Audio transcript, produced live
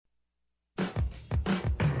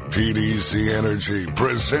PDC Energy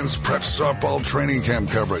presents Prep Softball Training Camp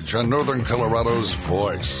coverage on Northern Colorado's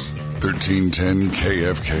Voice, 1310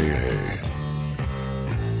 KFKA.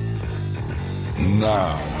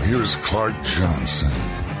 Now, here's Clark Johnson.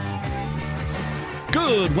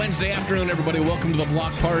 Good Wednesday afternoon, everybody. Welcome to the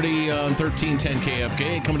Block Party on 1310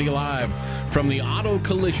 KFKA, coming to you live from the Auto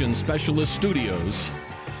Collision Specialist Studios.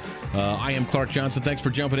 I am Clark Johnson. Thanks for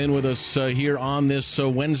jumping in with us here on this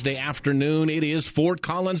Wednesday afternoon. It is Fort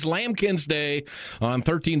Collins Lambkins Day on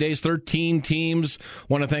 13 days, 13 teams.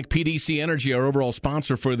 Want to thank PDC Energy, our overall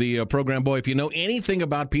sponsor for the program. Boy, if you know anything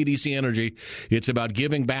about PDC Energy, it's about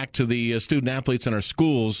giving back to the student athletes in our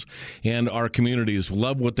schools and our communities.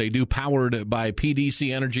 Love what they do. Powered by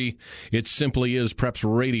PDC Energy. It simply is Preps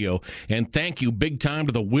Radio. And thank you big time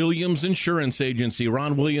to the Williams Insurance Agency.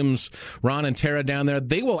 Ron and Tara down there.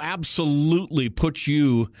 They will absolutely put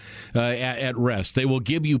you at rest. They will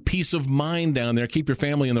give you peace of mind down there, keep your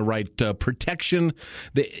family in the right protection.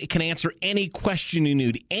 They can answer any question you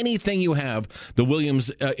need, anything you have. The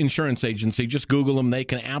Williams Insurance Agency, just Google them. They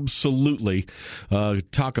can absolutely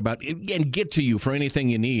talk about and get to you for anything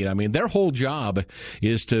you need. I mean, their whole job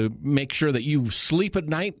is to make sure that you sleep at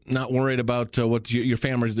night, not worried about what your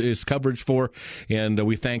family is coverage for, and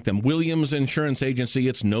we thank them. Williams Insurance Agency,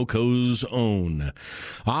 it's NOCO's own.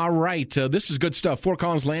 All right, this is good stuff. Fort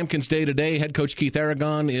Collins Lambkins Day today. Head coach Keith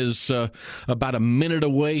Aragon is about a minute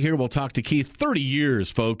away here. We'll talk to Keith. 30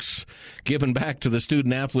 years, folks, giving back to the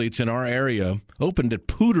student athletes in our area. Opened at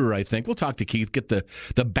Pooter, I think. We'll talk to Keith, get the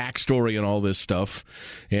backstory and all this stuff.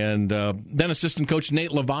 And then assistant coach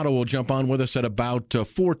Nate Lovato will jump on with us at about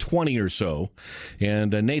 4:20 or so.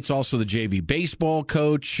 And Nate's also the JV baseball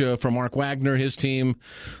coach for Mark Wagner. His team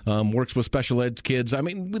works with special ed kids. I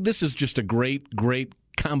mean, this is just a great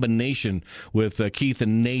combination with Keith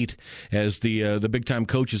and Nate as the big-time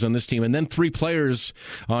coaches on this team. And then three players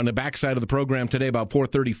on the backside of the program today, about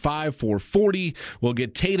 4:35, 4:40. We'll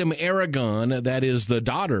get Tatum Aragon, that is the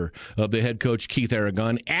daughter of the head coach Keith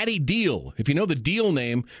Aragon. Addy Deal, if you know the Deal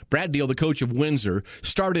name, Brad Deal, the coach of Windsor,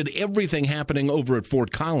 started everything happening over at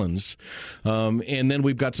Fort Collins. And then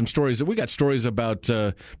we've got some stories. We got stories about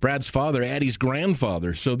Brad's father, Addy's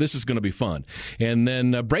grandfather, so this is going to be fun. And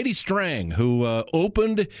then Bradie Strang, who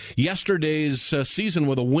opened yesterday's season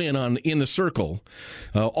with a win in the circle,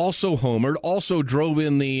 also homered, also drove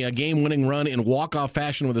in the game-winning run in walk-off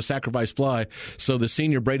fashion with a sacrifice fly. So the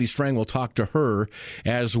senior Bradie Strang will talk to her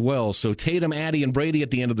as well. So Tatum, Addy, and Bradie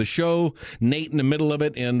at the end of the show, Nate in the middle of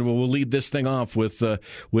it, and we'll lead this thing off with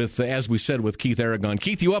as we said, with Keith Aragon.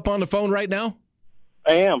 Keith, you up on the phone right now?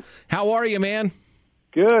 I am. How are you, man?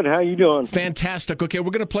 Good. How you doing? Fantastic. Okay,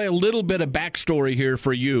 we're going to play a little bit of backstory here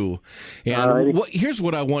for you. And here's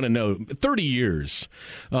what I want to know. 30 years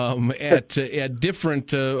at different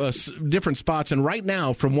spots. And right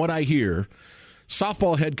now, from what I hear,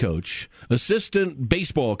 softball head coach, assistant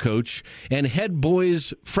baseball coach, and head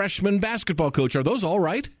boys freshman basketball coach. Are those all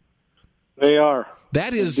right? They are.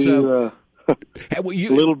 That is... a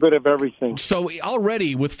little bit of everything. So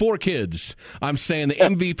already with 4 kids, I'm saying the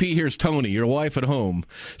MVP here's Tony, your wife at home.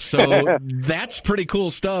 So that's pretty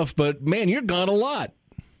cool stuff. But man, you're gone a lot.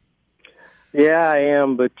 Yeah, I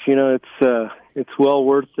am. But it's well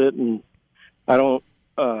worth it, and I don't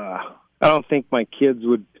think my kids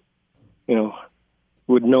would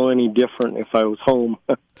know any different if I was home.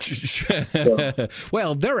 So.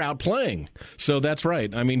 Well, they're out playing, so that's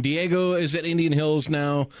right. I mean, Diego is at Indian Hills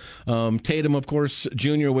now. Tatum, of course,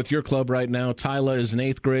 junior with your club right now. Tyla is in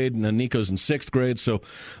 8th grade, and Nico's in 6th grade. So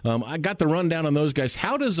I got the rundown on those guys.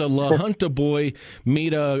 How does a La Junta boy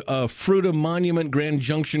meet a Fruita Monument Grand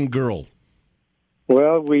Junction girl?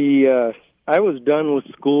 Well, I was done with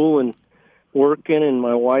school and working, and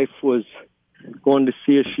my wife was going to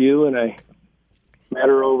CSU, and I met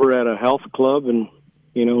her over at a health club, and,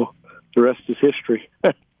 the rest is history.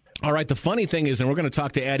 All right, the funny thing is, and we're going to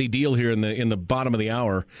talk to Addy Deal here in the bottom of the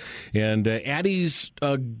hour, and Addy's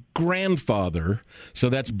grandfather, so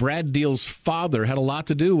that's Brad Deal's father, had a lot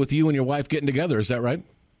to do with you and your wife getting together. Is that right?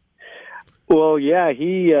 Well, yeah,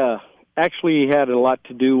 he actually had a lot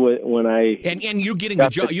to do with when I and you getting the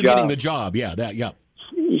job. You getting the job, yeah, that, yeah.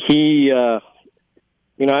 He, I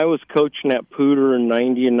was coaching at Pooter in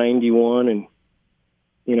 90 and 91, and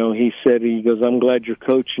he said, I'm glad you're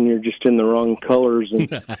coaching. You're just in the wrong colors.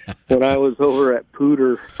 And when I was over at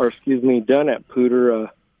Pooter, done at Pooter,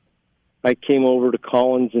 I came over to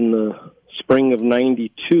Collins in the spring of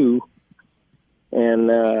 92. And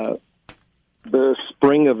the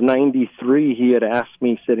spring of 93, he had asked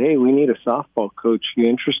me, he said, hey, we need a softball coach. You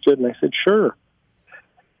interested? And I said, sure.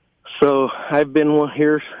 So I've been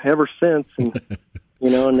here ever since. And,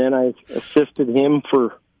 and then I assisted him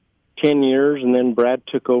for 10 years, and then Brad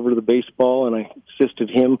took over the baseball, and I assisted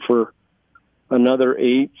him for another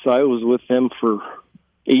 8. So I was with them for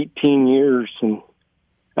 18 years, and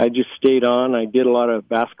I just stayed on. I did a lot of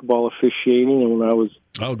basketball officiating, and when I was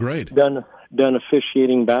great done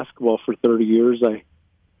officiating basketball for 30 years,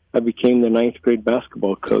 I became the 9th grade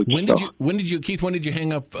basketball coach. When did you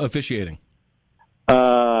hang up officiating?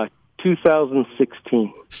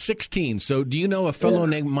 2016. 16. So do you know a fellow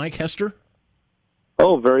named Mike Hester?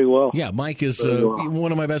 Oh, very well. Yeah, Mike is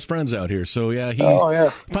one of my best friends out here. So yeah,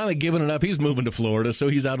 he's finally given it up. He's moving to Florida, so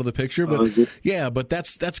he's out of the picture. But but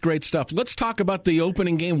that's great stuff. Let's talk about the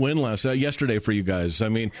opening game win yesterday for you guys. I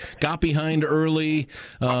mean, got behind early,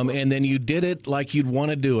 and then you did it like you'd want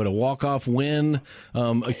to do it. A walk-off win,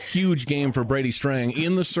 a huge game for Bradie Strang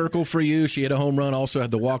in the circle for you. She had a home run, also had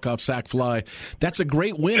the walk-off sac fly. That's a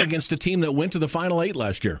great win against a team that went to the Final 8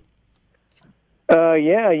 last year.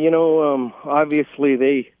 Obviously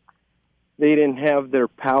they didn't have their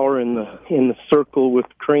power in the circle with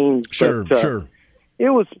Cranes. Sure. It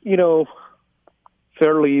was,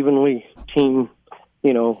 fairly evenly team,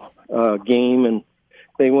 game, and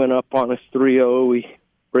they went up on us 3-0.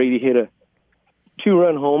 Bradie hit a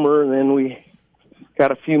 2-run homer, and then we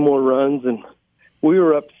got a few more runs, and we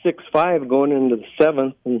were up 6-5 going into the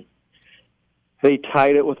 7th, and they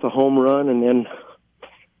tied it with a home run, and then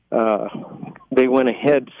they went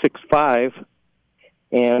ahead 6-5,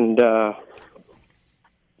 and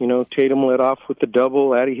Tatum led off with a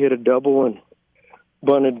double. Addy hit a double and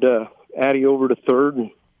bunted Addy over to third, and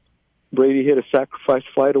Bradie hit a sacrifice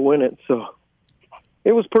fly to win it. So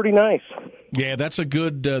it was pretty nice. Yeah, that's a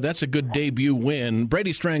good debut win.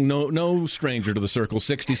 Bradie Strang, no stranger to the circle.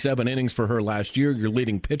 67 innings for her last year. Your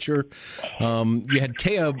leading pitcher. You had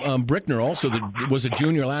Taya Brickner also, that was a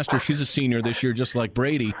junior last year. She's a senior this year, just like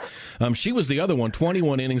Bradie. She was the other one,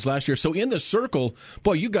 21 innings last year. So in the circle,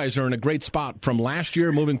 boy, you guys are in a great spot from last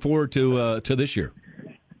year moving forward to this year.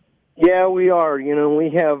 Yeah, we are. We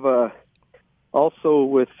have also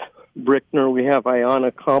with Brickner, we have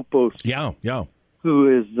Ayanna Campos. Yeah.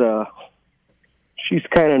 Who is she's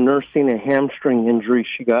kind of nursing a hamstring injury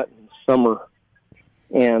she got in the summer,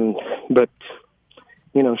 but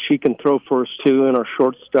she can throw for us too. And our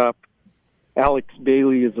shortstop Alex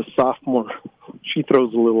Bailey is a sophomore; she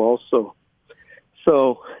throws a little also.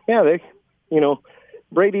 So yeah,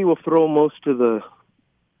 Bradie will throw most of the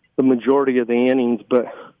majority of the innings, but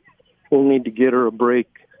we'll need to get her a break.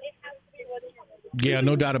 Yeah,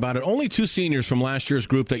 no doubt about it. Only 2 seniors from last year's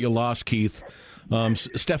group that you lost, Keith.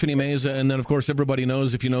 Stephanie Meza, and then, of course, everybody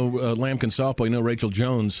knows, if you know Lambkins softball, you know Rachel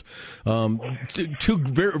Jones. 2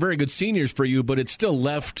 very, very good seniors for you, but it still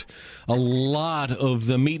left a lot of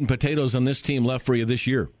the meat and potatoes on this team left for you this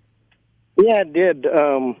year. Yeah, it did.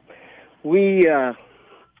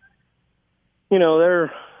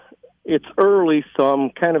 It's early, so I'm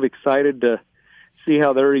kind of excited to see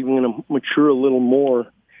how they're even going to mature a little more.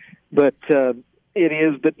 But it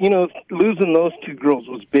is. But, losing those 2 girls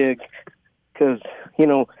was big. Because,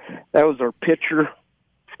 that was our pitcher,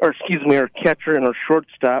 our catcher and our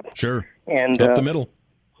shortstop. Sure. And up the middle.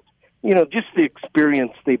 Just the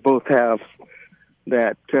experience they both have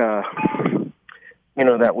that,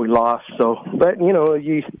 that we lost. So, but,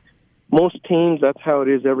 most teams, that's how it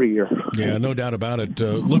is every year. Yeah, no doubt about it.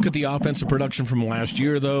 Look at the offensive production from last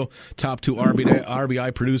year, though. Top 2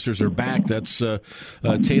 RBI producers are back. That's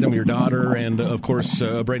Tatum, your daughter, and, of course,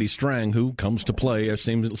 Bradie Strang, who comes to play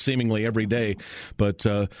seemingly every day. But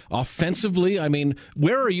offensively, I mean,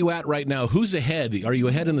 where are you at right now? Who's ahead? Are you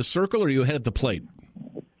ahead in the circle, or are you ahead at the plate?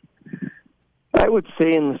 I would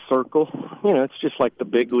say in the circle. It's just like the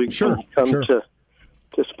big leagues. Sure, when you come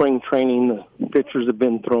to spring training, the pitchers have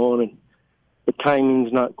been thrown, and the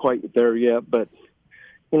timing's not quite there yet. But,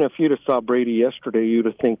 if you'd have saw Bradie yesterday, you'd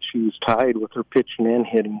have think she was tied with her pitching and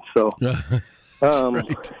hitting. So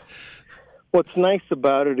right. What's nice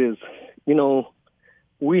about it is,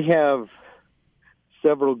 we have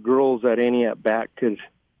several girls that any at-bat could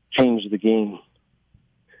change the game.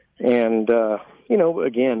 And,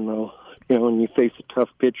 again, when you face a tough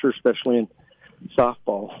pitcher, especially in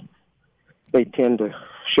softball, they tend to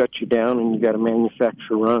shut you down, and you got to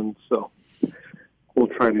manufacture runs. So we'll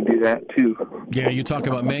try to do that too. Yeah, you talk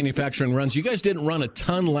about manufacturing runs. You guys didn't run a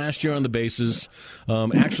ton last year on the bases.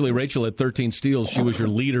 Actually, Rachel had 13 steals. She was your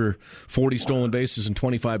leader, 40 stolen bases in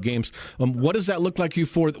 25 games. What does that look like you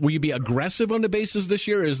for? Will you be aggressive on the bases this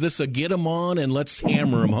year? Is this a get them on and let's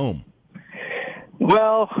hammer them home?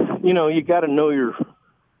 Well, you got to know your,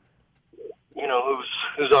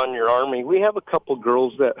 who's on your army. We have a couple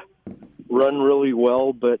girls that run really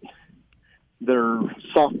well, but their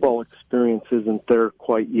softball experience isn't there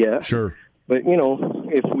quite yet. Sure. But,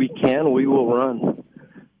 if we can, we will run.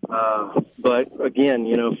 But again,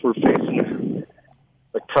 if we're facing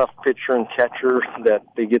a tough pitcher and catcher that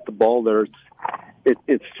they get the ball there,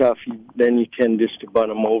 it's tough. Then you tend just to bunt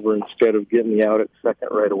them over instead of getting the out at second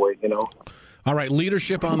right away, All right,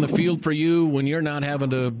 leadership on the field for you when you're not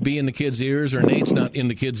having to be in the kids' ears or Nate's not in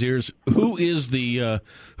the kids' ears. Who is the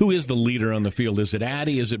leader on the field? Is it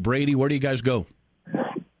Addy? Is it Bradie? Where do you guys go?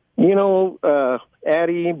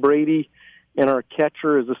 Addy, Bradie, and our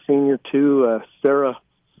catcher is a senior too, Sarah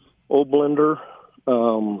Oblender.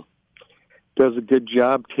 Does a good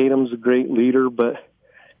job. Tatum's a great leader, but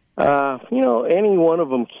any one of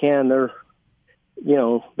them can. They're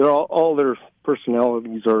all their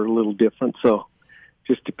personalities are a little different, so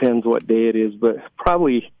just depends what day it is. But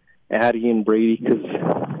probably Addy and Bradie because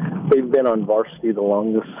they've been on varsity the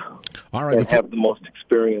longest. All right, and have the most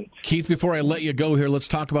experience. Keith, before I let you go here, let's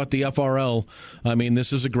talk about the FRL. I mean,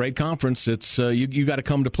 this is a great conference. It's you got to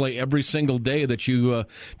come to play every single day that you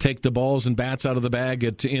take the balls and bats out of the bag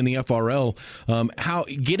in the FRL. How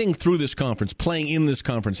getting through this conference, playing in this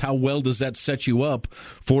conference, how well does that set you up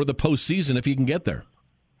for the postseason if you can get there?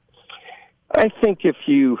 I think if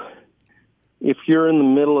you're in the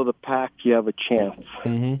middle of the pack, you have a chance.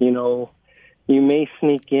 Mm-hmm. You may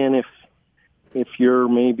sneak in if you're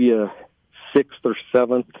maybe a 6th or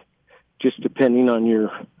 7th, just depending on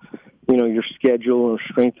your schedule or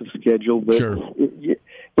strength of schedule. But sure.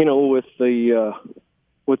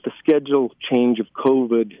 With the schedule change of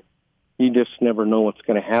COVID, you just never know what's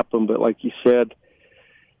going to happen. But like you said,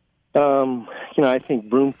 I think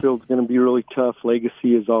Broomfield's going to be really tough.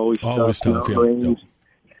 Legacy is always tough. Yeah.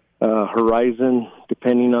 Horizon,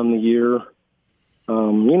 depending on the year.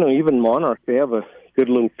 Even Monarch, they have a good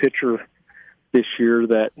little pitcher this year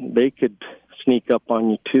that they could sneak up on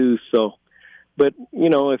you too. So, but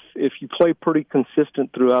if you play pretty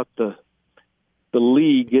consistent throughout the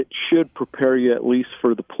league, it should prepare you at least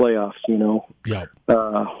for the playoffs. Yeah.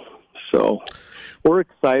 So we're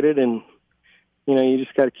excited, and you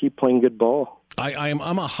just got to keep playing good ball. I'm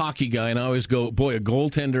a hockey guy, and I always go, boy, a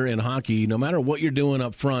goaltender in hockey, no matter what you're doing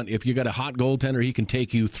up front, if you got a hot goaltender, he can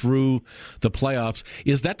take you through the playoffs.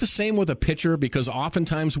 Is that the same with a pitcher? Because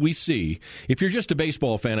oftentimes we see, if you're just a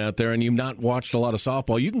baseball fan out there and you've not watched a lot of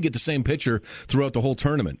softball, you can get the same pitcher throughout the whole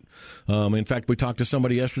tournament. In fact, we talked to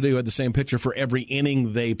somebody yesterday who had the same pitcher for every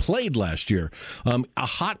inning they played last year. A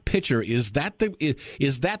hot pitcher, is that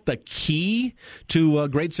the key to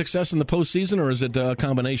great success in the postseason, or is it a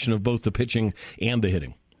combination of both the pitching and the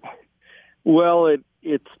hitting? Well,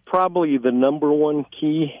 it's probably the number one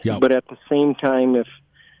key, Yep. But at the same time, if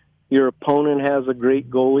your opponent has a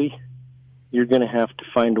great goalie, you're going to have to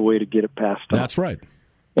find a way to get it past them. That's right.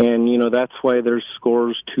 And, that's why there's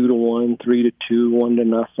scores 2-1, 3-2,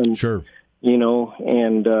 1-0. Sure.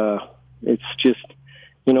 And it's just,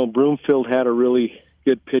 Broomfield had a really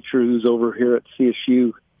good pitcher who's over here at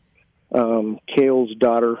CSU, Kale's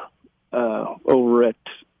daughter, over at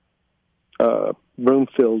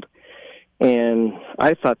Broomfield, and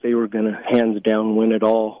I thought they were going to hands down win it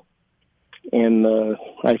all. And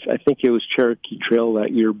I think it was Cherokee Trail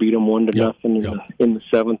that year beat them 1-0 in the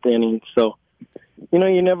 7th inning. So,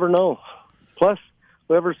 you never know. Plus,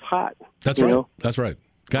 whoever's hot. That's right. That's right.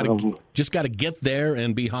 Just got to get there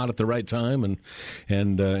and be hot at the right time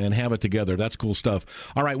and have it together. That's cool stuff.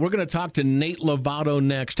 All right, we're going to talk to Nate Lovato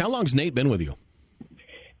next. How long's Nate been with you?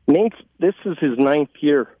 Nate, this is his 9th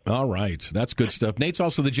year. All right. That's good stuff. Nate's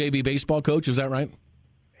also the JV baseball coach. Is that right?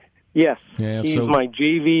 Yes. Yeah, he's my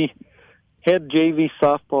head JV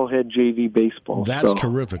softball, head JV baseball. That's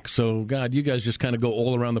terrific. So, God, you guys just kind of go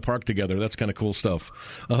all around the park together. That's kind of cool stuff.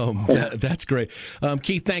 That's great.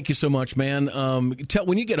 Keith, thank you so much, man.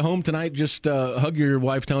 When you get home tonight, just hug your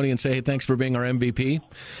wife, Tony, and say, hey, thanks for being our MVP.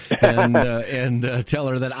 And tell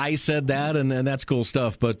her that I said that, and that's cool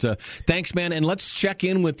stuff. But thanks, man. And let's check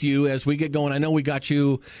in with you as we get going. I know we got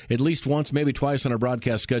you at least once, maybe twice on our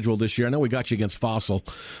broadcast schedule this year. I know we got you against Fossil,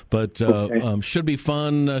 but should be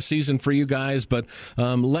fun season for you guys. But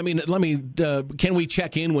let me can we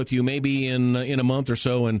check in with you maybe in a month or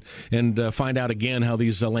so and find out again how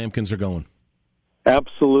these Lambkins are going?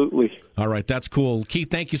 Absolutely. All right, that's cool.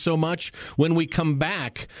 Keith, thank you so much. When we come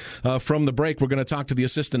back from the break, we're going to talk to the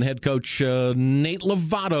assistant head coach, Nate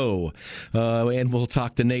Lovato. And we'll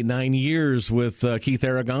talk to Nate, 9 years with Keith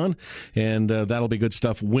Aragon. And that'll be good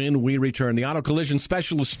stuff when we return. The Auto Collision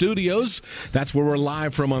Specialist Studios, that's where we're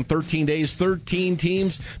live from on 13 days, 13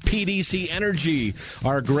 teams. PDC Energy,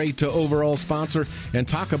 our great overall sponsor. And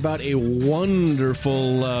talk about a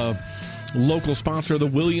wonderful Local sponsor of the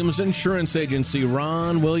Williams Insurance Agency,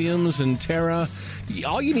 Ron Williams and Tara.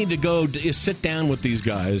 All you need to go is sit down with these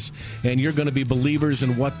guys, and you're going to be believers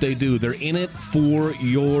in what they do. They're in it for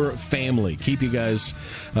your family. Keep you guys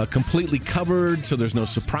completely covered so there's no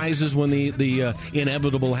surprises when the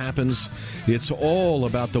inevitable happens. It's all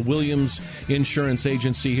about the Williams Insurance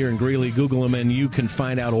Agency here in Greeley. Google them, and you can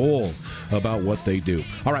find out all about what they do.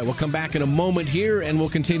 All right, we'll come back in a moment here, and we'll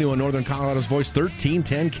continue on Northern Colorado's Voice,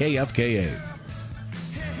 1310 KFKA.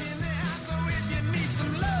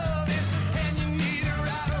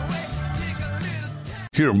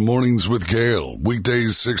 Hear Mornings with Gale,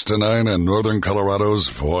 weekdays 6 to 9 on Northern Colorado's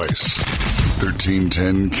Voice,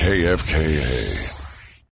 1310 KFKA.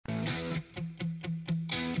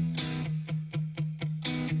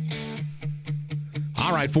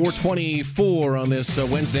 All right, 424 on this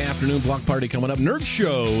Wednesday afternoon block party coming up. Nerd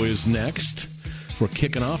Show is next. We're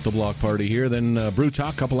kicking off the block party here. Then Brew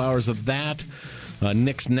Talk, a couple hours of that.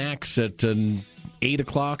 Nick's Knacks at 8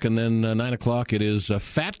 o'clock, and then 9 o'clock it is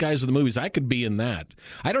Fat Guys of the Movies. I could be in that.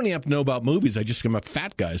 I don't even have to know about movies. I just am a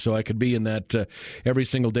fat guy, so I could be in that every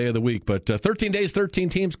single day of the week. But 13 days, 13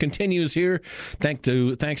 teams continues here. Thanks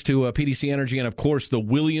to PDC Energy and, of course, the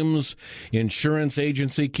Williams Insurance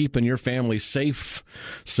Agency, keeping your family safe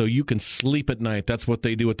so you can sleep at night. That's what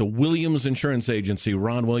they do at the Williams Insurance Agency.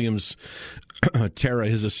 Ron Williams, Tara,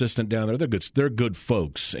 his assistant down there, they're good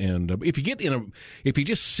folks. And if you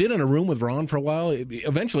just sit in a room with Ron for a while,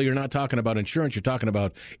 eventually you're not talking about insurance. You're talking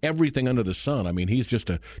about everything under the sun. I mean, he's just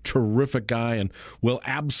a terrific guy and will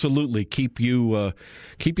absolutely keep you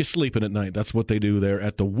sleeping at night. That's what they do there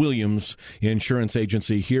at the Williams Insurance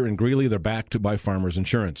Agency here in Greeley. They're backed by Farmers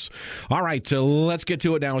Insurance. All right, let's get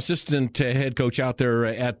to it now. Assistant head coach out there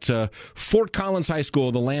at Fort Collins High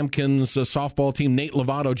School, the Lambkins softball team, Nate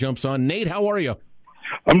Lovato, jumps on. Nate, how are you?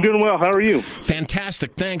 I'm doing well. How are you?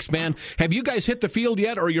 Fantastic. Thanks, man. Have you guys hit the field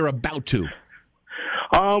yet, or you're about to?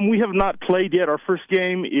 We have not played yet. Our first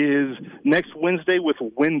game is next Wednesday with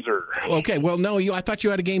Windsor. Okay. Well, no, I thought you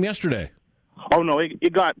had a game yesterday. Oh no,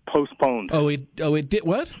 it got postponed. Oh, it did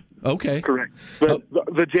what? Okay. Correct.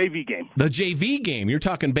 The JV game. The JV game. You're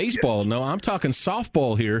talking baseball. Yes. No, I'm talking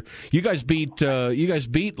softball here. You guys beat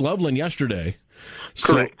Loveland yesterday.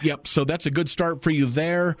 Correct. Yep. So that's a good start for you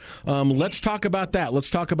there. Let's talk about that. Let's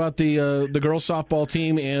talk about the girls softball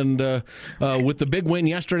team and with the big win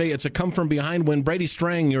yesterday. It's a come from behind win. Bradie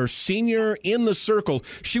Strang, your senior in the circle.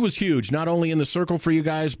 She was huge, not only in the circle for you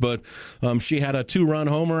guys, but she had a 2-run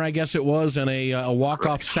homer, I guess it was, and a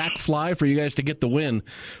walk-off sac fly for you guys to get the win.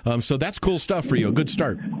 So that's cool stuff for you. A good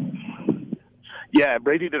start. Yeah,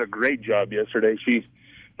 Bradie did a great job yesterday. She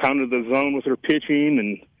pounded the zone with her pitching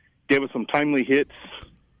and gave us some timely hits.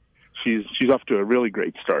 She's off to a really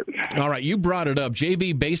great start. All right, you brought it up.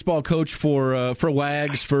 JV baseball coach for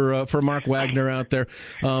Wags, for Mark Wagner out there.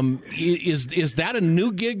 Is that a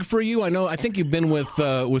new gig for you? I think you've been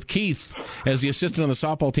with Keith as the assistant on the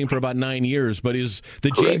softball team for about 9 years. But is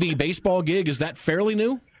the Correct. JV baseball gig, is that fairly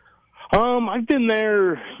new? I've been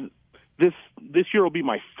there. This year will be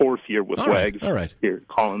my 4th year with Wags. All right. Here at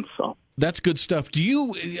Collins. So. That's good stuff.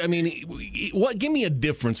 Give me a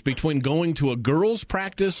difference between going to a girls'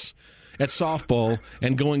 practice at softball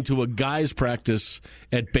and going to a guys' practice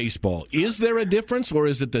at baseball. Is there a difference, or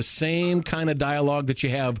is it the same kind of dialogue that you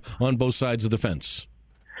have on both sides of the fence?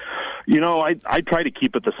 I try to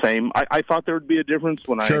keep it the same. I thought there would be a difference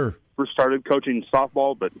when I first started coaching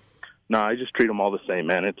softball, but no, I just treat them all the same,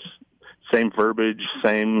 man. It's same verbiage,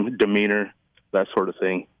 same demeanor, that sort of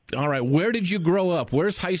thing. All right, where did you grow up?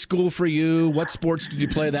 Where's high school for you? What sports did you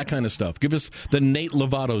play? That kind of stuff. Give us the Nate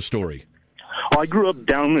Lovato story. I grew up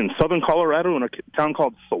down in southern Colorado in a town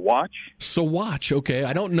called Saguache. Saguache, okay.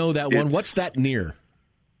 I don't know that one. What's that near?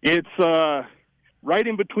 It's right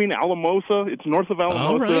in between Alamosa. It's north of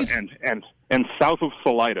Alamosa and south of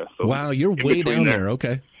Salida. So wow, you're way down there.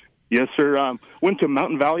 Okay. Yes, sir. Went to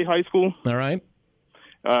Mountain Valley High School. All right.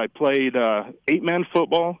 I played 8-man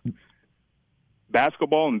football,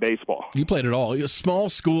 basketball, and baseball. You played it all. You're a small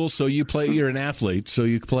school, so you're an athlete, so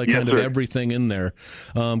you play kind of everything in there.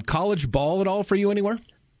 College ball at all for you anywhere?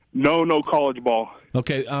 No college ball.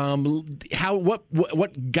 Okay.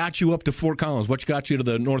 What got you up to Fort Collins? What got you to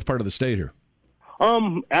the north part of the state here?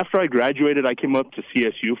 After I graduated, I came up to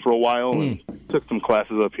CSU for a while and took some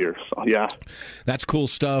classes up here. So, yeah. That's cool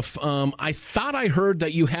stuff. I thought I heard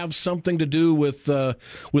that you have something to do with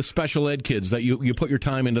special ed kids, that you put your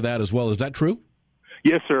time into that as well. Is that true?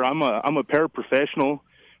 Yes, sir. I'm a paraprofessional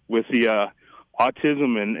with the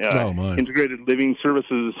autism and integrated living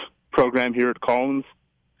services program here at Collins.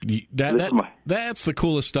 That's the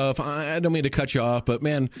coolest stuff. I don't mean to cut you off, but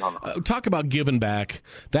man, talk about giving back.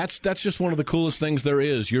 That's just one of the coolest things there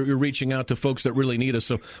is. You're reaching out to folks that really need us.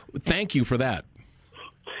 So thank you for that.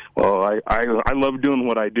 Well, I love doing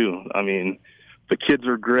what I do. I mean, the kids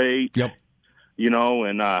are great. Yep.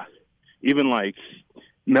 And even like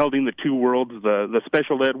melding the two worlds, the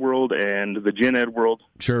special ed world and the gen ed world.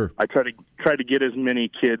 Sure. I try to get as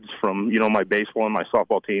many kids from, my baseball and my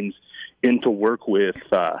softball teams into work with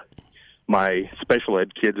my special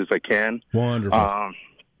ed kids as I can. Wonderful.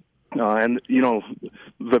 And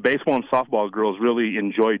the baseball and softball girls really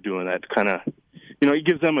enjoy doing that. Kind of, it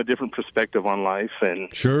gives them a different perspective on life,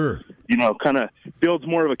 and sure, kind of builds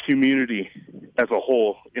more of a community as a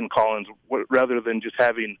whole in Collins, rather than just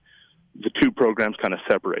having the two programs kind of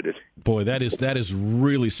separated. Boy, that is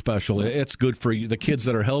really special. It's good for you, the kids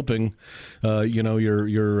that are helping,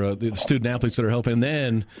 your the student athletes that are helping, and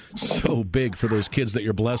then so big for those kids that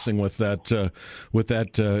you're blessing with that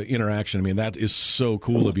interaction. I mean, that is so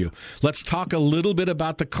cool of you. Let's talk a little bit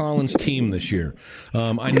about the Collins team this year.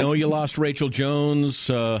 I know you lost Rachel Jones,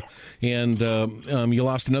 and you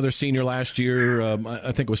lost another senior last year.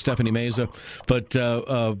 I think it was Stephanie Meza, but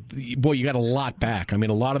boy, you got a lot back. I mean,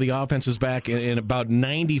 a lot of the offense is back, and about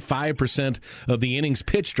 95% of the innings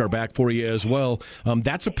pitched are back for you as well.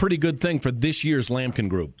 That's a pretty good thing for this year's Lambkin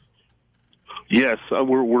group. Yes,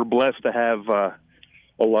 we're blessed to have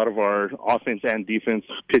a lot of our offense and defense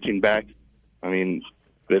pitching back. I mean,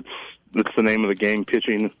 it's the name of the game,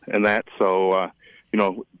 pitching and that. So,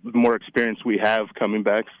 the more experience we have coming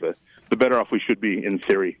back, the better off we should be in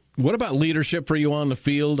theory. What about leadership for you on the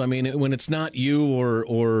field? I mean, when it's not you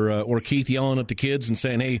or Keith yelling at the kids and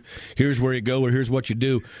saying, "Hey, here's where you go," or "Here's what you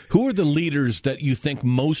do." Who are the leaders that you think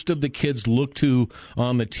most of the kids look to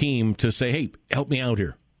on the team to say, "Hey, help me out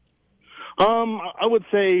here"? I would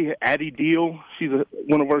say Addy Deal. She's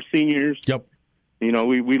one of our seniors. Yep.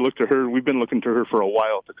 We look to her. We've been looking to her for a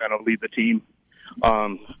while to kind of lead the team.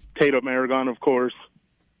 Tatum, Aragon, of course.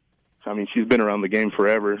 I mean, she's been around the game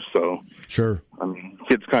forever, so sure. I mean,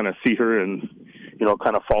 kids kind of see her and,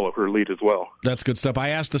 kind of follow her lead as well. That's good stuff. I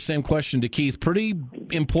asked the same question to Keith. Pretty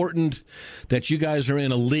important that you guys are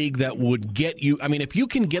in a league that would get you. I mean, if you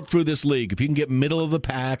can get through this league, if you can get middle of the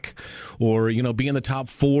pack or, be in the top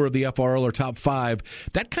 4 of the FRL or top 5,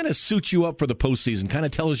 that kind of suits you up for the postseason, kind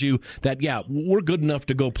of tells you that, yeah, we're good enough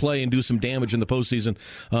to go play and do some damage in the postseason.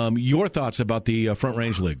 Your thoughts about the Front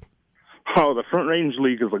Range League? Oh, the Front Range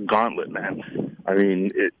League is a gauntlet, man. I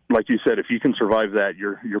mean, like you said, if you can survive that,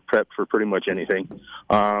 you're prepped for pretty much anything.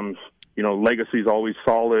 Legacy's always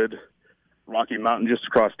solid. Rocky Mountain just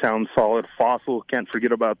across town, solid. Fossil, can't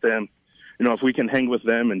forget about them. If we can hang with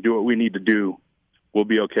them and do what we need to do, we'll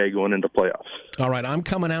be okay going into playoffs. All right, I'm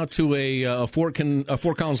coming out to a Fort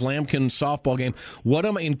Collins Lambkins softball game. What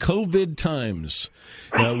am I in COVID times,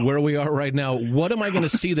 where we are right now? What am I going to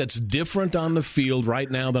see that's different on the field right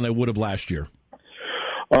now than I would have last year?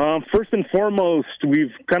 First and foremost,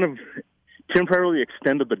 we've kind of temporarily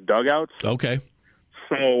extended the dugouts. Okay.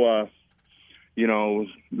 So,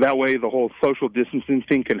 that way the whole social distancing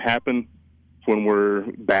thing can happen when we're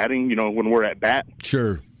batting. When we're at bat.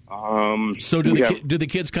 Sure. So do the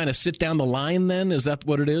kids kind of sit down the line then? Is that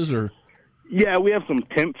what it is? Or yeah, we have some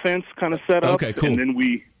tent fence kind of set up. Okay, cool. And then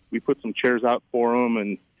we put some chairs out for them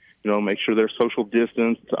and, make sure they're social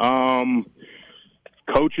distanced.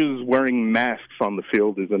 Coaches wearing masks on the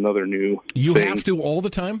field is another new You thing. have to all the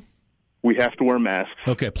time? We have to wear masks.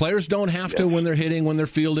 Okay, players don't have to when they're hitting, when they're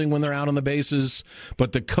fielding, when they're out on the bases,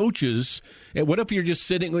 but the coaches, what if you're just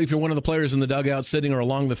sitting, if you're one of the players in the dugout sitting or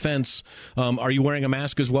along the fence, are you wearing a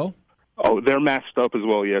mask as well? Oh, they're masked up as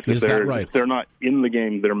well, yes. Is that right? If they're not in the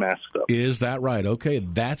game, they're masked up. Is that right? Okay,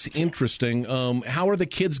 that's interesting. How are the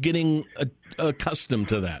kids getting accustomed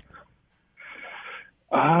to that?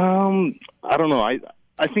 I don't know.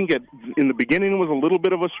 I think in the beginning it was a little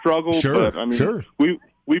bit of a struggle. Sure, but, I mean, sure.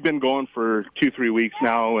 We've been going for 2-3 weeks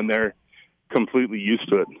now, and they're completely used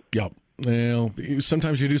to it. Yep. Well,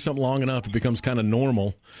 sometimes you do something long enough, it becomes kind of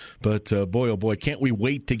normal. But boy, oh boy, can't we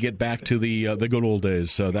wait to get back to the good old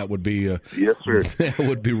days? That would be yes, sir. That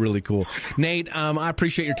would be really cool. Nate, I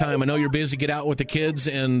appreciate your time. I know you're busy. Get out with the kids,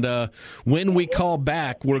 and when we call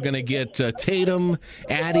back, we're going to get Tatum,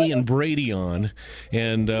 Addy, and Bradie on,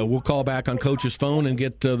 and we'll call back on Coach's phone and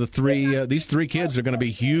get these three kids are going to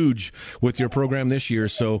be huge with your program this year.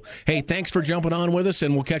 So, hey, thanks for jumping on with us,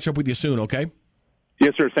 and we'll catch up with you soon. Okay.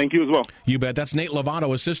 Yes, sir. Thank you as well. You bet. That's Nate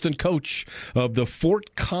Lovato, assistant coach of the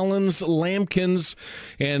Fort Collins Lambkins.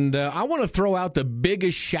 And I want to throw out the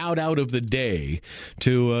biggest shout-out of the day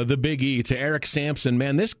to the Big E, to Eric Sampson.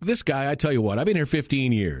 Man, this guy, I tell you what, I've been here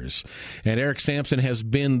 15 years, and Eric Sampson has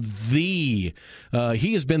been the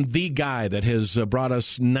guy that has brought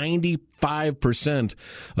us 95%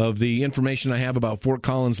 of the information I have about Fort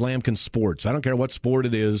Collins Lambkins sports. I don't care what sport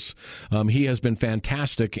it is. He has been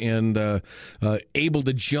fantastic and able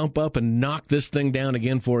to jump up and knock this thing down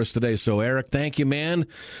again for us today. So, Eric, thank you, man.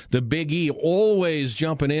 The Big E always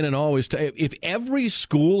jumping in and always. If every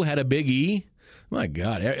school had a Big E, my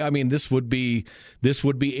God, I mean, this would be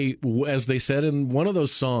as they said in one of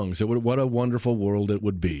those songs. What a wonderful world it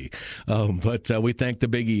would be. But we thank the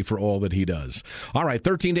Big E for all that he does. All right,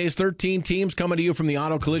 13 days, 13 teams coming to you from the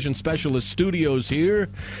Auto Collision Specialist Studios here.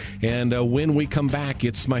 And when we come back,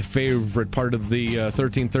 it's my favorite part of the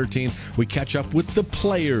 13-13. We catch up with the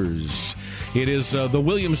players. It is the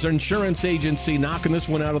Williams Insurance Agency knocking this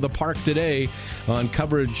one out of the park today on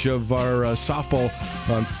coverage of our softball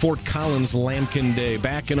on Fort Collins Lambkin Day.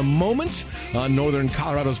 Back in a moment on Northern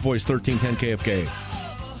Colorado's Voice, 1310 KFK.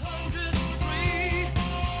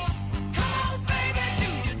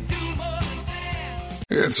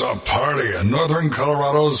 It's a party in Northern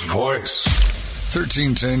Colorado's Voice.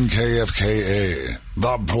 1310 KFKA.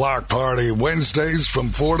 The Block Party, Wednesdays from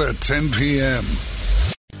 4 to 10 p.m.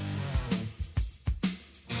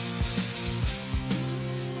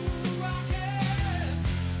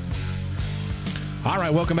 All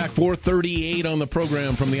right, welcome back. 4:38 on the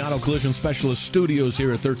program from the Auto Collision Specialist Studios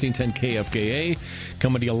here at 1310 KFKA.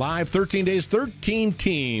 Coming to you live, 13 days, 13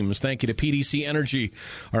 teams. Thank you to PDC Energy,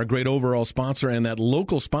 our great overall sponsor, and that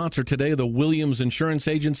local sponsor today, the Williams Insurance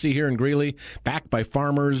Agency here in Greeley, backed by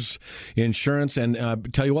Farmers Insurance. And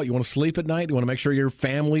tell you what, you want to sleep at night? You want to make sure your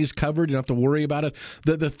family's covered? You don't have to worry about it.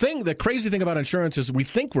 The crazy thing about insurance is we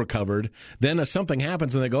think we're covered. Then if something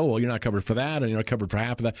happens and they go, well, you're not covered for that, and you're not covered for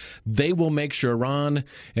half of that. They will make sure, Ron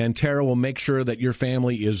and Tara will make sure that your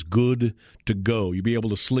family is good to go. You'll be able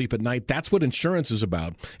to sleep at night. That's what insurance is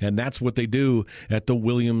about, and that's what they do at the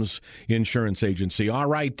Williams Insurance Agency. All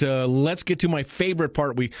right, let's get to my favorite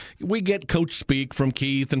part. We get coach speak from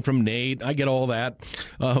Keith and from Nate. I get all that.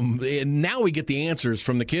 And now we get the answers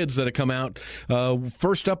from the kids that have come out.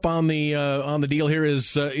 First up on the deal here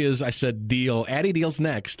is I said deal. Addy deal's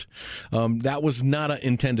next. That was not an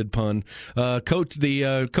intended pun.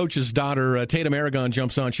 The coach's daughter, Tatum Aragon,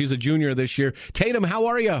 jumps on. She's a junior this year. Tatum, how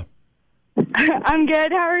are you? I'm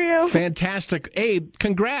good. How are you? Fantastic. Hey,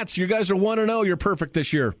 congrats. You guys are 1-0. You're perfect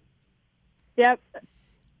this year. Yep.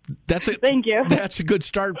 That's it. Thank you. That's a good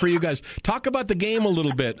start for you guys. Talk about the game a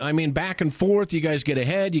little bit. I mean, back and forth. You guys get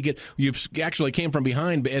ahead. You've actually came from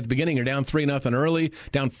behind at the beginning. You're down 3-0 early,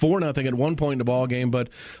 down 4-0 at one point in the ball game. But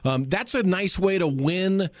that's a nice way to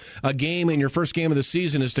win a game in your first game of the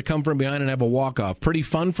season, is to come from behind and have a walk-off. Pretty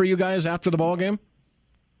fun for you guys after the ball game?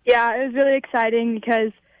 Yeah, it was really exciting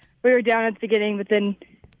because we were down at the beginning, but then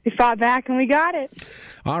we fought back and we got it.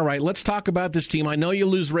 All right, let's talk about this team. I know you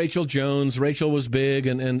lose Rachel Jones. Rachel was big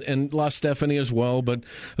and lost Stephanie as well, but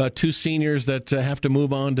two seniors that have to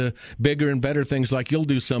move on to bigger and better things like you'll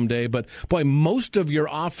do someday. But, boy, most of your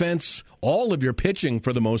offense, all of your pitching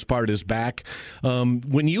for the most part is back.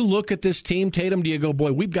 When you look at this team, Tatum, do you go,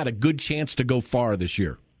 boy, we've got a good chance to go far this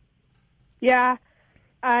year? Yeah,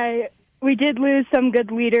 we did lose some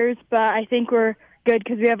good leaders, but I think we're good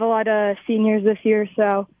because we have a lot of seniors this year,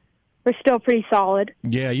 so we're still pretty solid.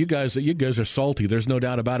 Yeah, you guys are salty. There's no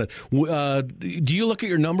doubt about it. Do you look at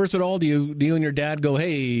your numbers at all? Do you and your dad go,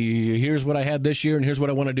 hey, here's what I had this year and here's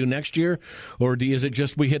what I want to do next year? Or is it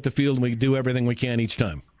just we hit the field and we do everything we can each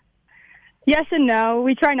time? Yes and no.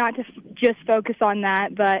 We try not to just focus on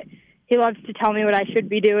that, but he loves to tell me what I should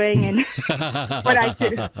be doing and what I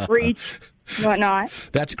should reach and whatnot.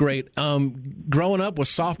 That's great. Growing up, was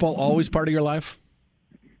softball always part of your life?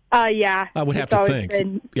 Yeah. I would have to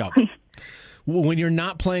think. Yeah. When you're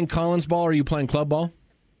not playing Collins ball, are you playing club ball?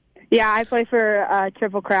 Yeah, I play for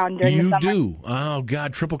Triple Crown during the summer. You do? Oh,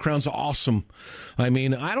 God, Triple Crown's awesome. I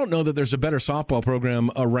mean, I don't know that there's a better softball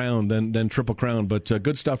program around than Triple Crown, but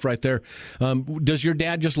good stuff right there. Does your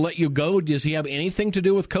dad just let you go? Does he have anything to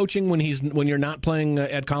do with coaching when you're not playing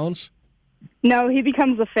at Collins? No, he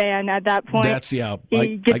becomes a fan at that point.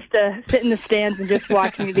 He gets to sit in the stands and just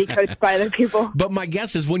watch me be coached by other people. But my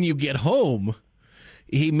guess is when you get home,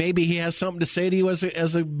 maybe he has something to say to you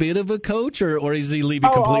as a bit of a coach, or is he leave you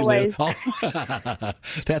completely? Always.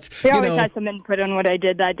 That's he always has some input on what I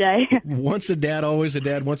did that day. Once a dad, always a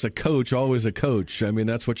dad. Once a coach, always a coach. I mean,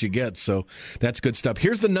 that's what you get. So that's good stuff.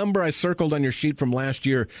 Here's the number I circled on your sheet from last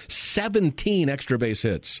year: 17 extra base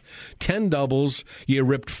hits, 10 doubles. You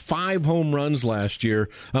ripped 5 home runs last year.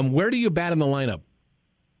 Where do you bat in the lineup?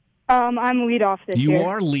 I'm leadoff this year. You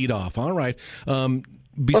are leadoff. All right.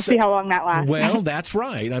 We'll see how long that lasts. Well, that's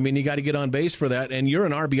right. I mean, you got to get on base for that. And you're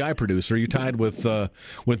an RBI producer. You tied with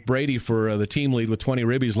Bradie for the team lead with 20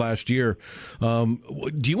 ribbies last year.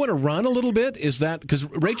 Do you want to run a little bit? Is that because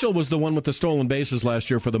Rachel was the one with the stolen bases last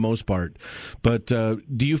year for the most part? But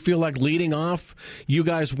do you feel like leading off, you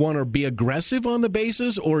guys want to be aggressive on the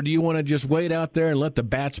bases, or do you want to just wait out there and let the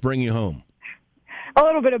bats bring you home? A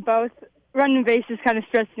little bit of both. Running bases kind of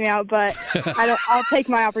stressed me out, but I'll take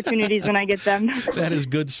my opportunities when I get them. That is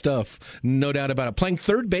good stuff. No doubt about it. Playing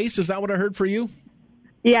third base, is that what I heard for you?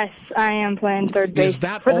 Yes, I am playing third base.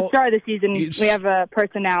 The start of the season, we have a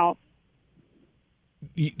person out.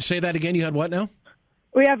 Say that again. You had what now?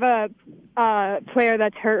 We have a player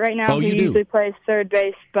that's hurt right now. He usually plays third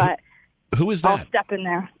base, but... Who is that? I'll step in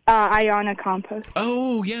there. Ayana Campos.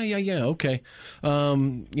 Oh, yeah. Okay.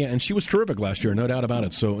 And she was terrific last year, no doubt about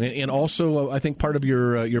it. So, and also, I think part of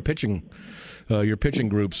your pitching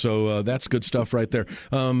group. So that's good stuff right there.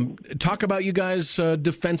 Talk about you guys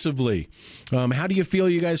defensively. How do you feel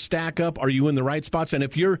you guys stack up? Are you in the right spots? And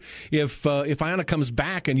if Ayana comes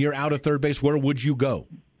back and you're out of third base, where would you go?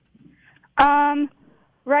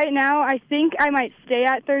 Right now, I think I might stay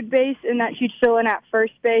at third base and that she'd fill in at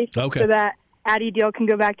first base so that Addy Deal can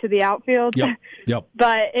go back to the outfield. Yep.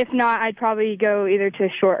 But if not, I'd probably go either to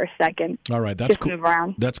short or second. All right, that's cool. Move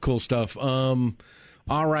around. That's cool stuff. All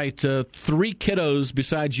right, 3 kiddos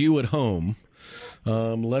besides you at home.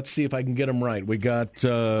 Let's see if I can get them right. We got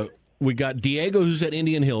Diego, who's at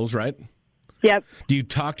Indian Hills, right? Yep. Do you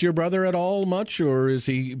talk to your brother at all much, or is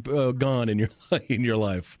he gone in your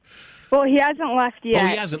life? Well, he hasn't left yet. Oh,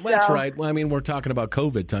 he hasn't. That's right. Well, I mean, we're talking about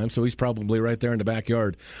COVID time, so he's probably right there in the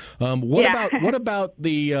backyard. What about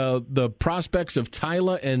the prospects of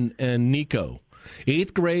Tyla and Nico?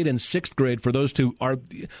 8th grade and 6th grade for those two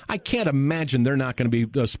I can't imagine they're not going to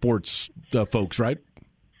be sports folks, right?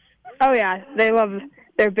 Oh yeah, they love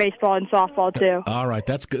their baseball and softball too. All right,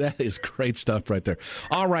 that's good. That is great stuff right there.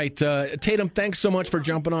 All right, Tatum, thanks so much for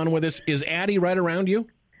jumping on with us. Is Addy right around you?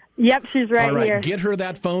 Yep, she's right here. All right, here. Get her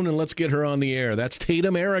that phone and let's get her on the air. That's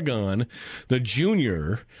Tatum Aragon, the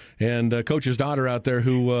junior, and Coach's daughter out there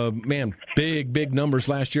who, big numbers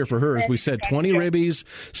last year for her. As we said, 20 ribbies,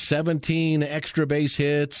 17 extra base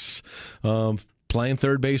hits, playing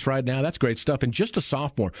third base right now. That's great stuff. And just a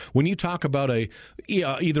sophomore. When you talk about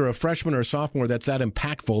either a freshman or a sophomore that's that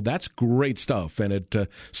impactful, that's great stuff. And it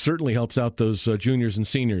certainly helps out those juniors and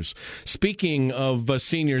seniors. Speaking of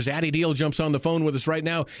seniors, Addy Deal jumps on the phone with us right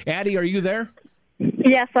now. Addy, are you there?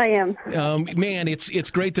 Yes, I am. Man,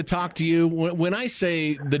 it's great to talk to you. When I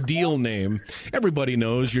say the Deal name, everybody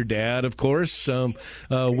knows your dad, of course.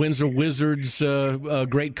 Windsor Wizards,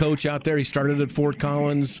 great coach out there. He started at Fort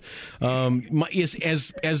Collins.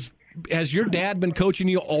 Has your dad been coaching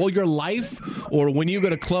you all your life, or when you go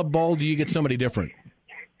to club ball, do you get somebody different?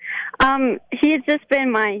 He's just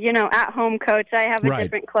been my, at-home coach. I have a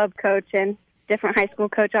different club coach and different high school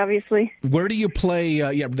coach, obviously. Where do you play?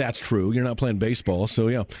 Yeah, that's true. You're not playing baseball, so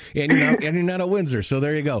yeah, and you're not at Windsor, so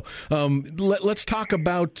there you go. Let's talk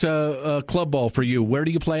about club ball for you. Where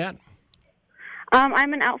do you play at?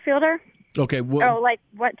 I'm an outfielder. Okay. Like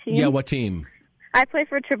what team? Yeah, what team? I play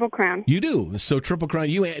for Triple Crown. You do. So Triple Crown.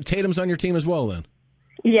 Tatum's on your team as well, then.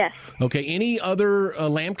 Yes. Okay. Any other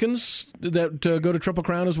Lambkins that go to Triple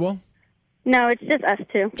Crown as well? No, it's just us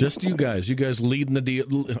two. Just you guys. You guys leading the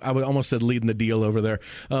deal. I almost said leading the deal over there.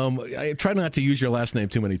 I try not to use your last name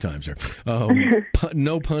too many times here.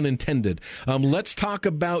 No pun intended. Let's talk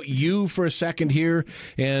about you for a second here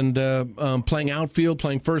and playing outfield,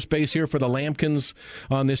 playing first base here for the Lambkins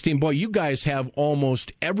on this team. Boy, you guys have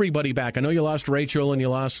almost everybody back. I know you lost Rachel and you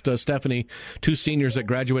lost Stephanie, 2 seniors that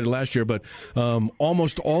graduated last year, but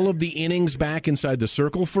almost all of the innings back inside the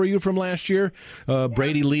circle for you from last year.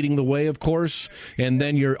 Bradie leading the way, of course. And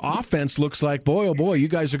then your offense looks like, boy, oh boy, you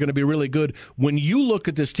guys are going to be really good. When you look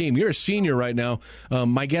at this team, you're a senior right now.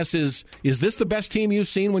 My guess is this the best team you've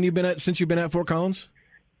seen since you've been at Fort Collins?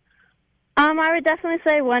 I would definitely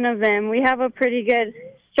say one of them. We have a pretty good,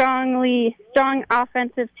 strong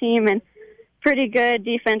offensive team and pretty good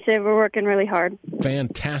defensive. We're working really hard.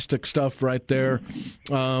 Fantastic stuff right there.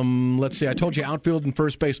 Let's see. I told you outfield and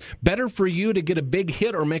first base. Better for you to get a big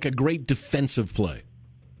hit or make a great defensive play?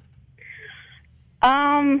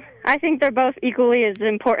 I think they're both equally as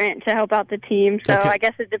important to help out the team, so Okay. I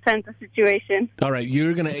guess it depends on the situation. All right,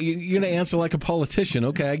 you're gonna answer like a politician.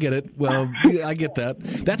 Okay, I get it. Well, I get that.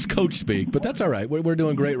 That's coach speak, but that's all right. We're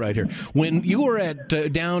doing great right here. When you were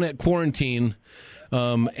down at quarantine,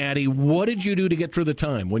 Addy, what did you do to get through the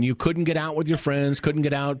time when you couldn't get out with your friends, couldn't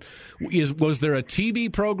get out? Was there a TV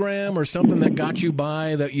program or something that got you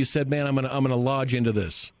by that you said, "Man, I'm gonna lodge into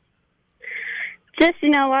this"? Just,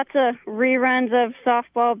 lots of reruns of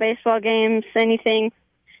softball, baseball games, anything.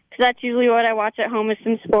 Because that's usually what I watch at home is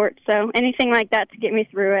some sports. So anything like that to get me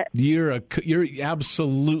through it. You're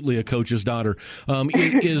absolutely a coach's daughter.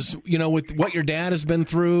 Is with what your dad has been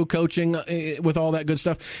through coaching with all that good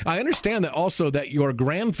stuff. I understand that also that your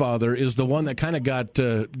grandfather is the one that kind of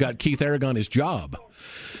got Keith Aragon his job.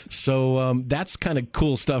 So that's kind of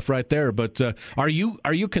cool stuff right there. But are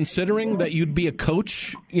you considering that you'd be a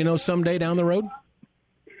coach, someday down the road?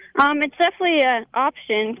 It's definitely an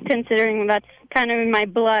option, considering that's kind of in my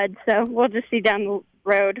blood, so we'll just see down the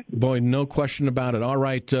road. Boy, no question about it. All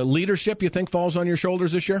right, leadership, you think, falls on your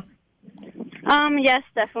shoulders this year? Yes,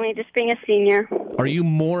 definitely, just being a senior. Are you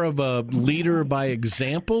more of a leader by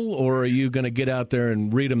example, or are you going to get out there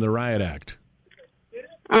and read them the riot act?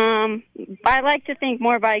 I like to think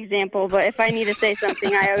more by example, but if I need to say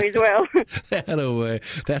something, I always will. Anyway,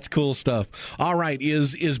 that's cool stuff. All right,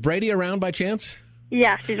 is Bradie around by chance?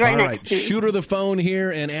 Yeah, she's right next to me. Shoot her the phone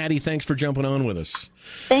here, and Addy, thanks for jumping on with us.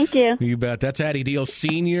 Thank you. You bet. That's Addy Deal,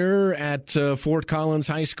 senior at Fort Collins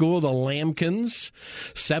High School. The Lambkins,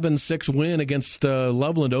 7-6 win against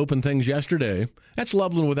Loveland to open things yesterday. That's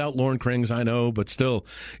Loveland without Lauren Krings, I know, but still,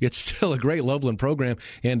 it's still a great Loveland program.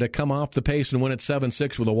 And to come off the pace and win at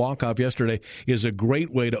 7-6 with a walk-off yesterday is a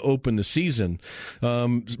great way to open the season.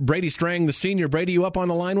 Bradie Strang, the senior. Bradie, you up on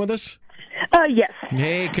the line with us? Yes.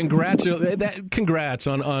 Hey, congrats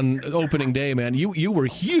on opening day, man. You were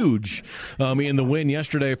huge in the win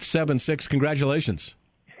yesterday, 7-6. Congratulations.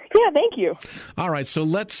 Yeah, thank you. All right, so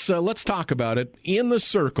let's talk about it. In the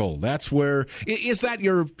circle, that's where is that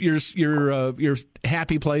your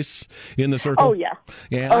happy place in the circle? Oh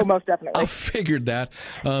yeah. Most definitely. I figured that.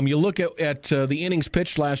 You look at the innings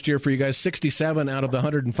pitched last year for you guys, 67 out of the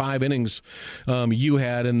 105 innings you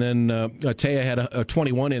had, and then Taya had a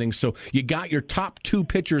 21 innings. So you got your top two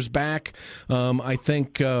pitchers back. I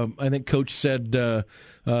think Coach said.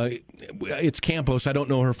 It's Campos. I don't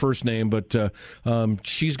know her first name, but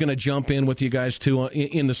she's going to jump in with you guys too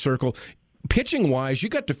in the circle. Pitching wise, you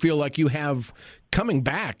got to feel like you have coming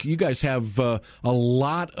back. You guys have a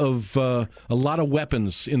lot of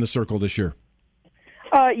weapons in the circle this year.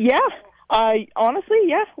 Yeah. Honestly,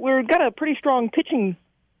 we've got a pretty strong pitching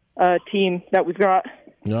team that we've got.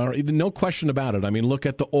 No question about it. I mean, look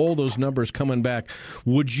at all those numbers coming back.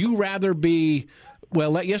 Would you rather be?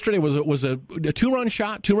 Well, yesterday was a two-run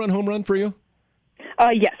shot, two-run home run for you?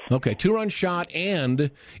 Yes. Okay, two-run shot,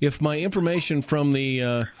 and if my information from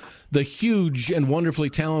the huge and wonderfully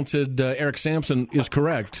talented Eric Sampson is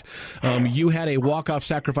correct, you had a walk-off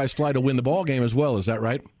sacrifice fly to win the ball game as well. Is that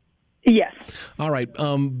right? Yes. All right.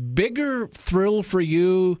 Bigger thrill for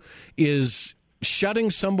you is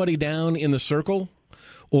shutting somebody down in the circle,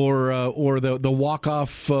 or the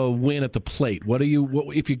walk-off win at the plate?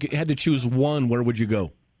 If you had to choose one, where would you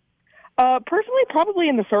go? Personally, probably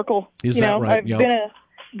in the circle. Is that right?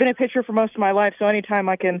 I've been a pitcher for most of my life, so anytime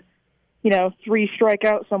I can, three strike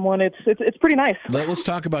out someone, it's pretty nice. Let's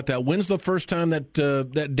talk about that. When's the first time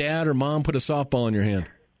that dad or mom put a softball in your hand?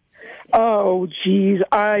 Oh, geez,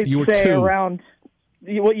 I'd say 2. Around.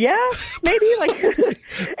 Well, yeah, maybe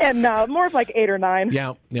and more of 8 or 9.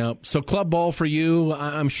 Yeah. So club ball for you,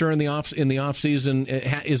 I'm sure in the off season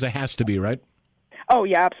has to be, right? Oh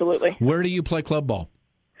yeah, absolutely. Where do you play club ball?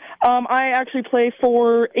 I actually play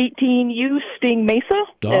for 18U Sting Mesa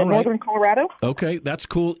in northern Colorado. Okay, that's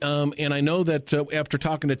cool. And I know that after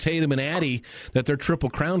talking to Tatum and Addy, that they're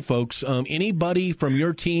Triple Crown folks. Anybody from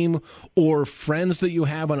your team or friends that you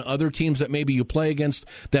have on other teams that maybe you play against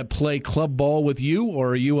that play club ball with you, or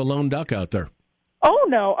are you a lone duck out there? Oh,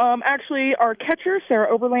 no. Actually, our catcher,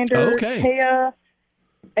 Sarah Oberlander, Taya,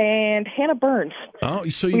 and Hannah Burns. Oh,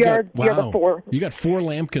 so we are the 4. You got 4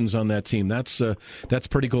 Lambkins on that team. That's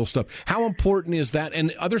pretty cool stuff. How important is that?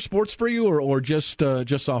 And other sports for you, or just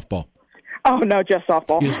softball? Oh no, just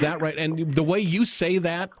softball. Is that right? And the way you say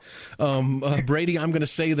that, Bradie, I'm going to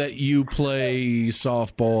say that you play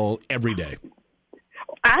softball every day.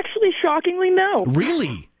 Actually, shockingly, no.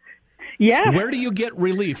 Really? Yeah. Where do you get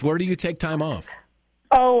relief? Where do you take time off?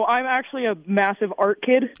 Oh, I'm actually a massive art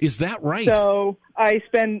kid. Is that right? So I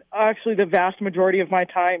spend actually the vast majority of my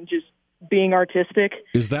time just being artistic.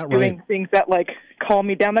 Is that right? Doing things that, like, calm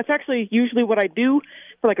me down. That's actually usually what I do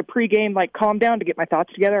for, like, a pregame, like, calm down to get my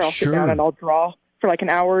thoughts together. I'll sit down and I'll draw for like an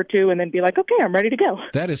hour or two and then be like, okay, I'm ready to go.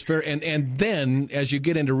 That is fair. And then as you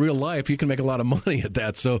get into real life, you can make a lot of money at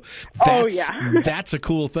that. So that's a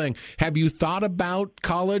cool thing. Have you thought about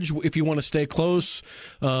college? If you want to stay close,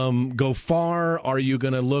 go far, are you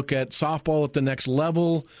going to look at softball at the next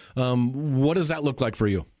level? What does that look like for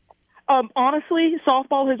you? Honestly,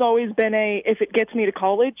 softball has always been if it gets me to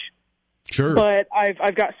college. Sure. But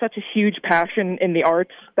I've got such a huge passion in the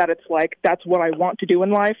arts that it's like, that's what I want to do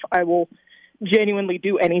in life. I will genuinely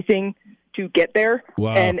do anything to get there.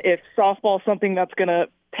 Wow. And if softball's something that's going to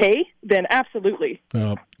pay, then absolutely,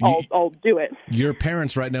 I'll do it. Your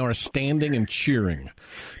parents right now are standing and cheering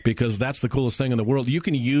because that's the coolest thing in the world. You're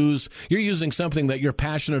using something that you're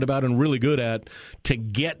passionate about and really good at to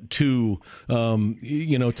get to,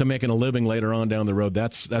 to making a living later on down the road.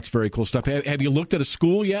 That's very cool stuff. Have you looked at a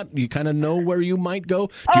school yet? Do you kind of know where you might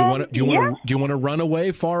go? Do you want to run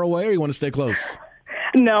away, far away, or you want to stay close?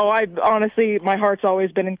 No, honestly, my heart's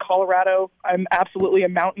always been in Colorado. I'm absolutely a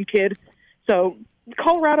mountain kid. So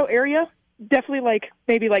Colorado area, definitely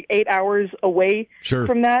maybe 8 hours away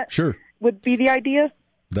from that would be the idea.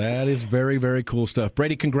 That is very, very cool stuff.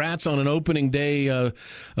 Bradie, congrats on an opening day. A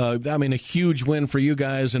huge win for you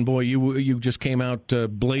guys. And, boy, you just came out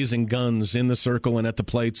blazing guns in the circle and at the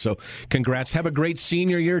plate. So congrats. Have a great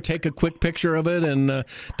senior year. Take a quick picture of it, and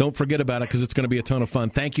don't forget about it because it's going to be a ton of fun.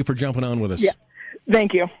 Thank you for jumping on with us. Yeah.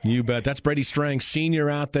 Thank you. You bet. That's Bradie Strang, senior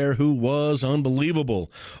out there, who was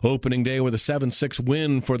unbelievable. Opening day with a 7-6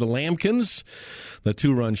 win for the Lambkins. The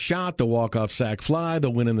 2-run shot, the walk-off sac fly,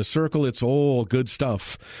 the win in the circle. It's all good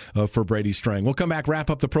stuff for Bradie Strang. We'll come back,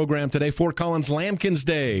 wrap up the program today. Fort Collins Lambkins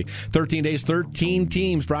Day. 13 days, 13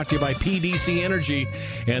 teams, brought to you by PDC Energy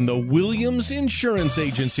and the Williams Insurance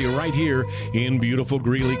Agency right here in beautiful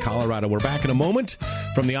Greeley, Colorado. We're back in a moment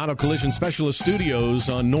from the Auto Collision Specialist Studios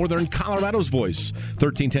on Northern Colorado's Voice,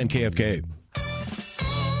 1310 KFK.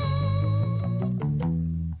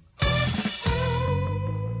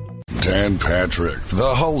 Dan Patrick,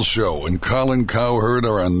 The Hull Show, and Colin Cowherd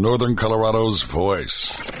are on Northern Colorado's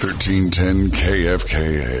Voice, 1310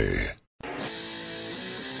 KFKA.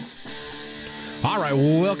 All right,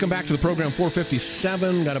 welcome back to the program,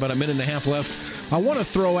 4:57. Got about a minute and a half left. I want to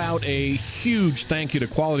throw out a huge thank you to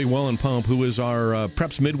Quality Well and Pump, who is our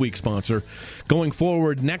Preps Midweek sponsor. Going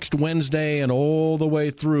forward next Wednesday and all the way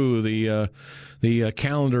through the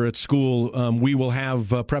calendar at school, we will have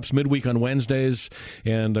Preps Midweek on Wednesdays,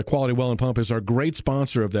 and Quality Well and Pump is our great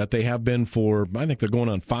sponsor of that. They have been for, I think they're going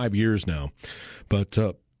on 5 years now. But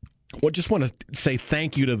just want to say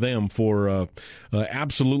thank you to them for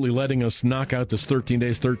absolutely letting us knock out this 13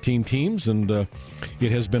 days, 13 teams, and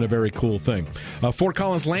it has been a very cool thing. Fort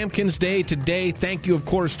Collins Lambkins Day today. Thank you, of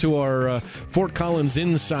course, to our Fort Collins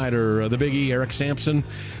insider, the Big E, Eric Sampson.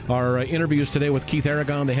 Our interviews today with Keith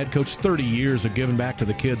Aragon, the head coach, 30 years of giving back to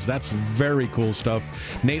the kids. That's very cool stuff.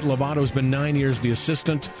 Nate Lovato's been 9 years the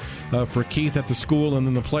assistant for Keith at the school, and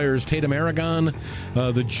then the players, Tatum Aragon,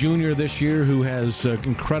 the junior this year, who has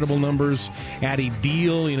incredible numbers. Addy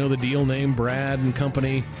Deal, the Deal name, Brad and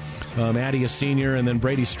company. Addy, a senior, and then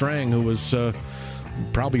Bradie Strang, who was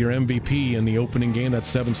probably your MVP in the opening game, that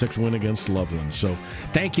 7-6 win against Loveland. So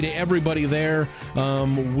thank you to everybody there.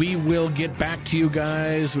 We will get back to you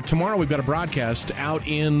guys. Tomorrow we've got a broadcast out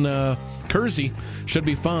in Kersey. Should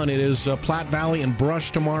be fun. It is Platte Valley and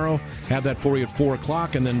Brush tomorrow. Have that for you at 4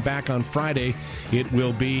 o'clock. And then back on Friday, it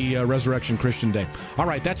will be Resurrection Christian Day. All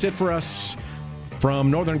right, that's it for us from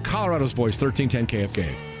Northern Colorado's Voice, 1310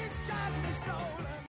 KFK.